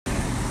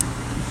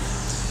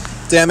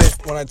Damn it,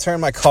 when I turn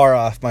my car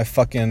off, my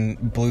fucking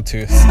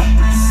Bluetooth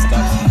stuff.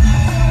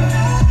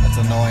 That's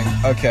annoying.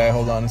 Okay,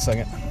 hold on a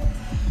second.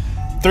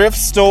 Thrift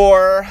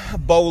store,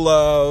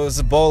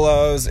 Bolos.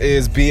 Bolos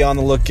is be on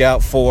the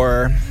lookout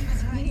for.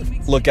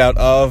 Lookout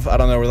of. I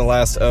don't know where the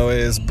last O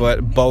is,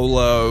 but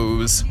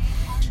Bolos.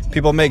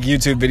 People make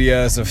YouTube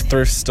videos of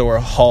thrift store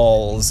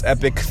hauls.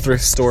 Epic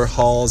thrift store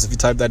hauls. If you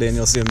type that in,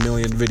 you'll see a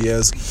million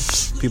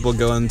videos. People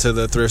going to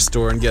the thrift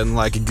store and getting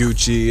like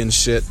Gucci and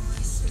shit.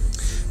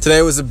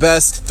 Today was the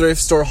best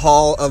thrift store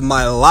haul of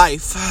my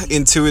life.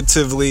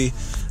 Intuitively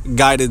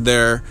guided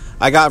there.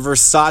 I got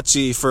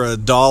Versace for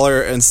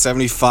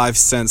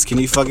 $1.75. Can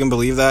you fucking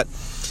believe that?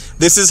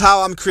 This is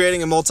how I'm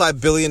creating a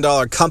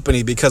multi-billion-dollar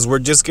company, because we're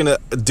just going to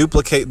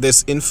duplicate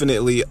this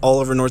infinitely all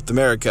over North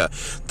America.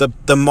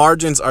 The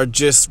margins are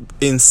just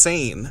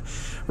insane,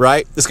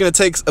 right? It's going to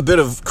take a bit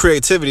of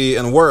creativity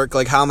and work.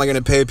 Like, how am I going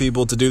to pay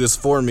people to do this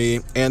for me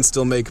and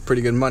still make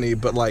pretty good money?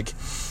 But, like,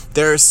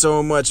 there's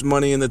so much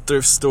money in the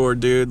thrift store,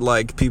 dude.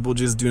 Like, people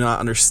just do not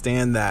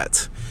understand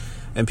that.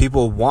 And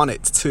people want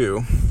it,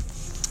 too.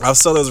 I'll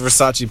sell those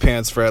Versace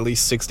pants for at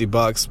least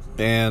 $60,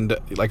 and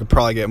I could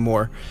probably get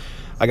more.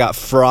 I got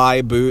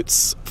Fry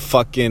boots,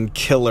 fucking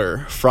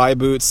killer. Fry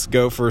boots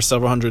go for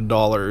several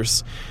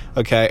 $100s,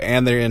 okay,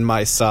 and they're in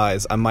my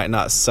size. I might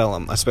not sell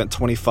them. I spent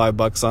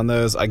 $25 on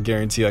those. I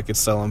guarantee I could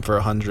sell them for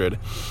 $100.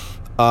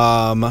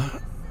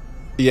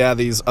 Yeah,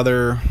 these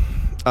other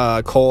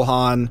Cole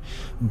Haan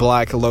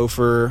black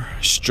loafer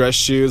dress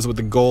shoes with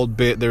the gold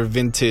bit. They're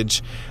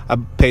vintage. I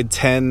paid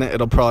 $10.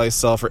 It'll probably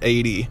sell for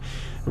 $80.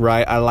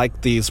 Right, I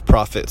like these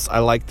profits. I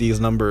like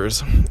these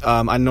numbers.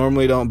 I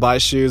normally don't buy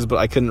shoes, but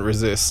I couldn't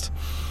resist.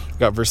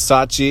 Got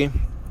Versace.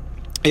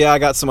 Yeah, I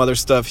got some other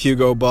stuff.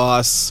 Hugo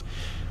Boss.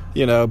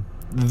 You know,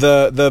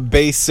 the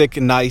basic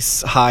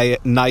nice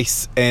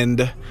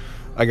end.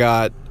 I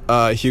got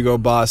Hugo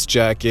Boss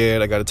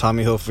jacket. I got a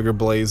Tommy Hilfiger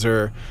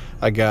blazer.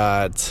 I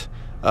got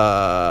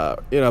a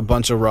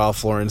bunch of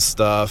Ralph Lauren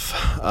stuff.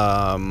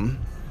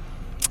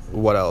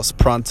 What else?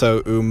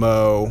 Pronto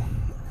Umo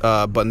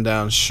button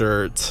down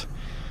shirt.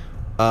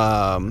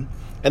 And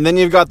then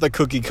you've got the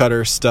cookie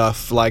cutter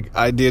stuff. Like,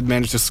 I did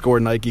manage to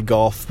score Nike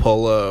Golf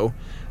Polo.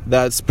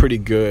 That's pretty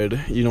good.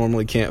 You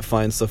normally can't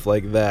find stuff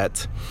like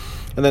that.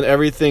 And then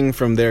everything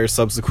from there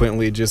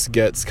subsequently just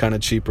gets kind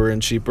of cheaper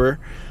and cheaper.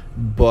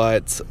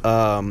 But,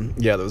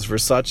 yeah, those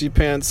Versace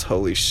pants,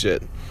 holy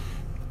shit.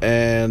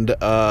 And,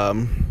 a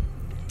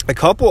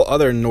couple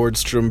other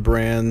Nordstrom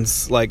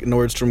brands, like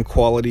Nordstrom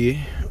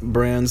quality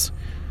brands.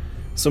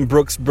 Some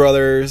Brooks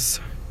Brothers.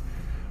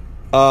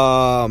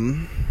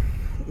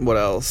 What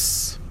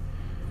else?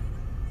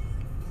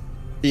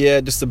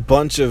 Yeah, just a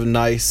bunch of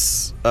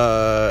nice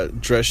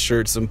dress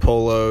shirts and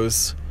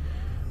polos.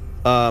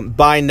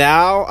 By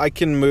now, I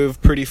can move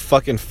pretty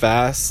fucking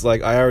fast.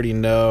 Like, I already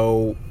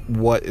know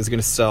what is going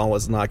to sell and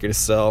what's not going to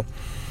sell.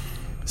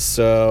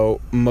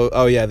 So,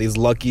 oh yeah, these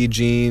Lucky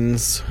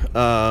jeans.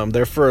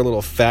 They're for a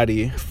little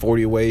fatty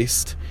 40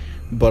 waist.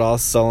 But I'll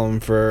sell them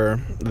for...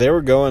 They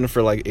were going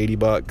for like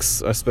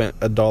 $80. I spent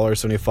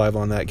 $1.75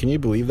 on that. Can you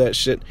believe that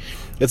shit?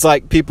 It's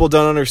like people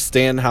don't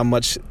understand how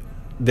much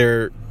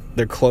their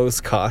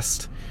clothes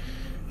cost.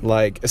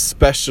 Like,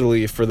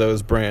 especially for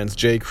those brands.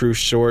 J. Crew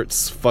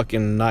shorts,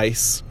 fucking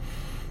nice.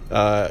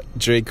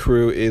 J.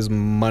 Crew is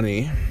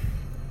money.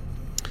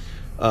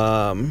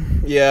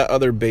 Yeah,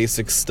 other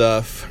basic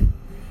stuff.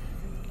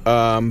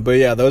 But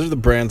yeah, those are the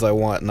brands I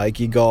want.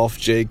 Nike Golf,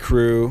 J.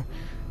 Crew,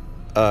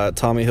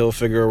 Tommy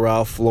Hilfiger,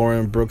 Ralph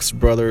Lauren, Brooks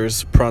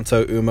Brothers,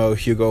 Pronto Umo,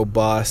 Hugo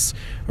Boss,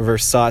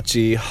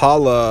 Versace,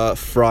 Hala,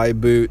 Fry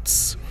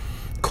boots,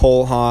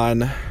 Cole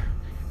Haan,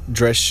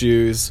 dress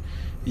shoes.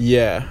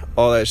 Yeah,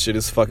 all that shit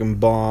is fucking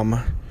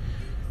bomb.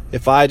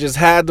 If I just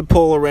had to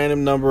pull a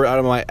random number out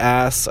of my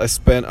ass, I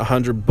spent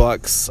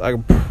 $100. I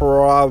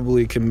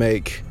probably could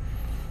make,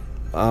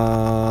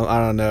 I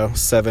don't know,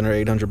 $700 or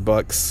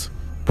 $800.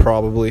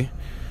 Probably.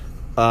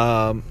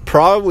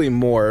 Probably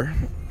more.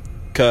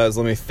 Because,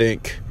 let me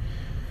think.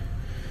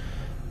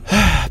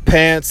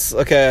 Pants.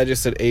 Okay, I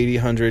just said 80,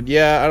 100.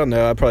 Yeah, I don't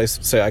know. I'd probably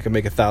say I could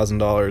make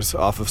 $1,000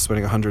 off of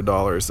spending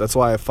 $100. That's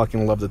why I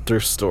fucking love the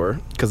thrift store.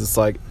 Because it's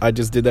like, I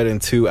just did that in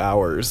 2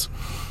 hours.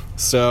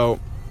 So,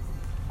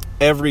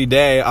 every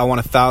day I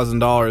want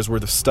 $1,000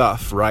 worth of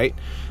stuff, right?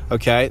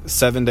 Okay,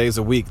 7 days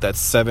a week,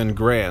 that's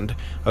 $7,000.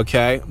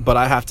 Okay, but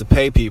I have to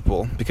pay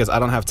people because I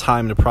don't have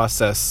time to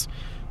process,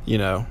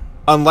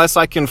 unless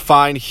I can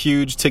find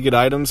huge ticket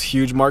items,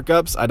 huge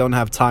markups, I don't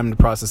have time to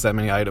process that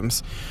many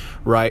items,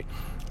 right?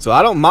 So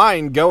I don't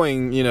mind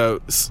going,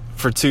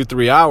 for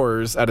 2-3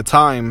 hours at a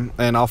time,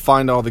 and I'll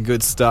find all the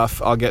good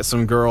stuff. I'll get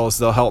some girls,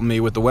 they'll help me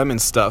with the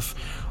women's stuff.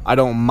 I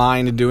don't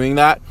mind doing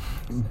that,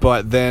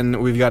 but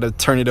then we've got to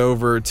turn it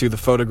over to the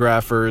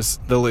photographers,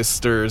 the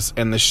listers,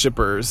 and the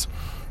shippers.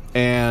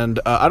 And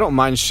I don't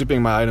mind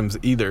shipping my items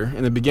either.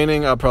 In the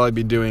beginning, I'll probably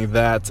be doing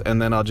that, and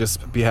then I'll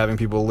just be having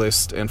people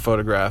list and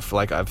photograph,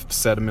 like I've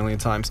said a million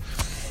times.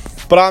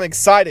 But I'm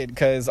excited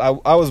because I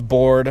was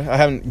bored. I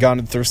haven't gone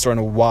to the thrift store in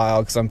a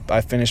while because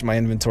I finished my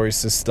inventory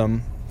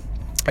system.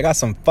 I got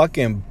some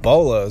fucking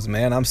bolos,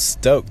 man. I'm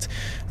stoked.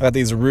 I got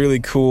these really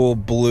cool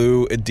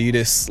blue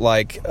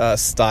Adidas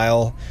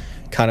style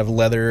kind of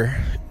leather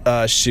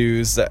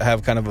shoes that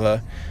have kind of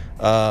a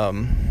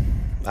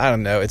I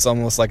don't know, it's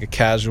almost like a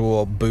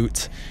casual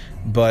boot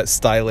but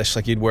stylish,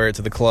 like you'd wear it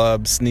to the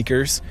club.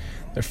 Sneakers,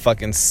 they're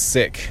fucking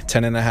sick.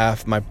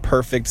 10.5, my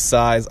perfect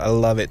size. I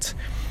love it.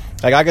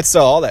 Like, I could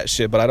sell all that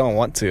shit, but I don't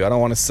want to. I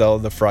don't want to sell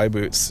the Fry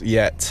boots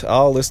yet.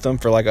 I'll list them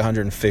for like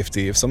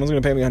 $150. If someone's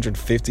going to pay me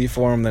 $150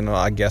 for them, then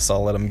I guess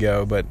I'll let them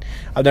go. But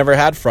I've never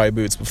had Fry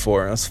boots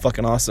before. That's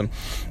fucking awesome.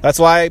 That's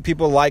why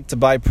people like to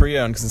buy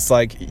pre-owned, because it's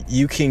like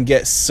you can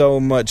get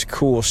so much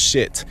cool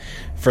shit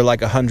for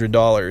like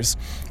 $100.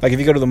 Like, if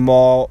you go to the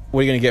mall, what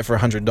are you going to get for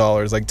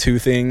 $100? Like 2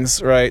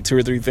 things, right? 2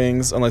 or 3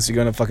 things, unless you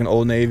go to fucking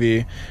Old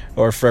Navy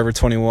or Forever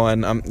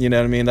 21. You know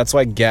what I mean? That's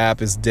why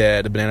Gap is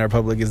dead. Banana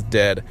Republic is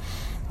dead.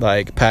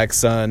 Like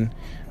PacSun,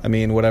 I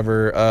mean,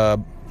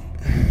 whatever,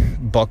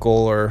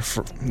 Buckle, or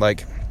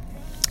like,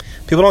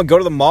 people don't go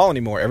to the mall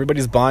anymore.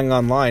 Everybody's buying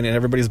online, and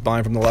everybody's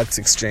buying from the Lex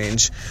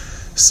Exchange.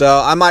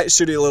 So I might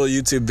shoot you a little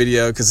YouTube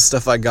video, because the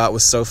stuff I got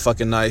was so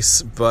fucking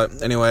nice.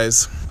 But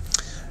anyways,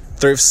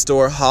 thrift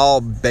store haul,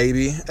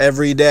 baby.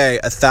 Every day,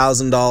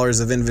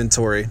 $1,000 of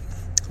inventory.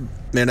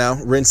 You know,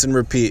 rinse and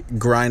repeat,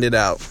 grind it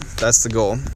out. That's the goal.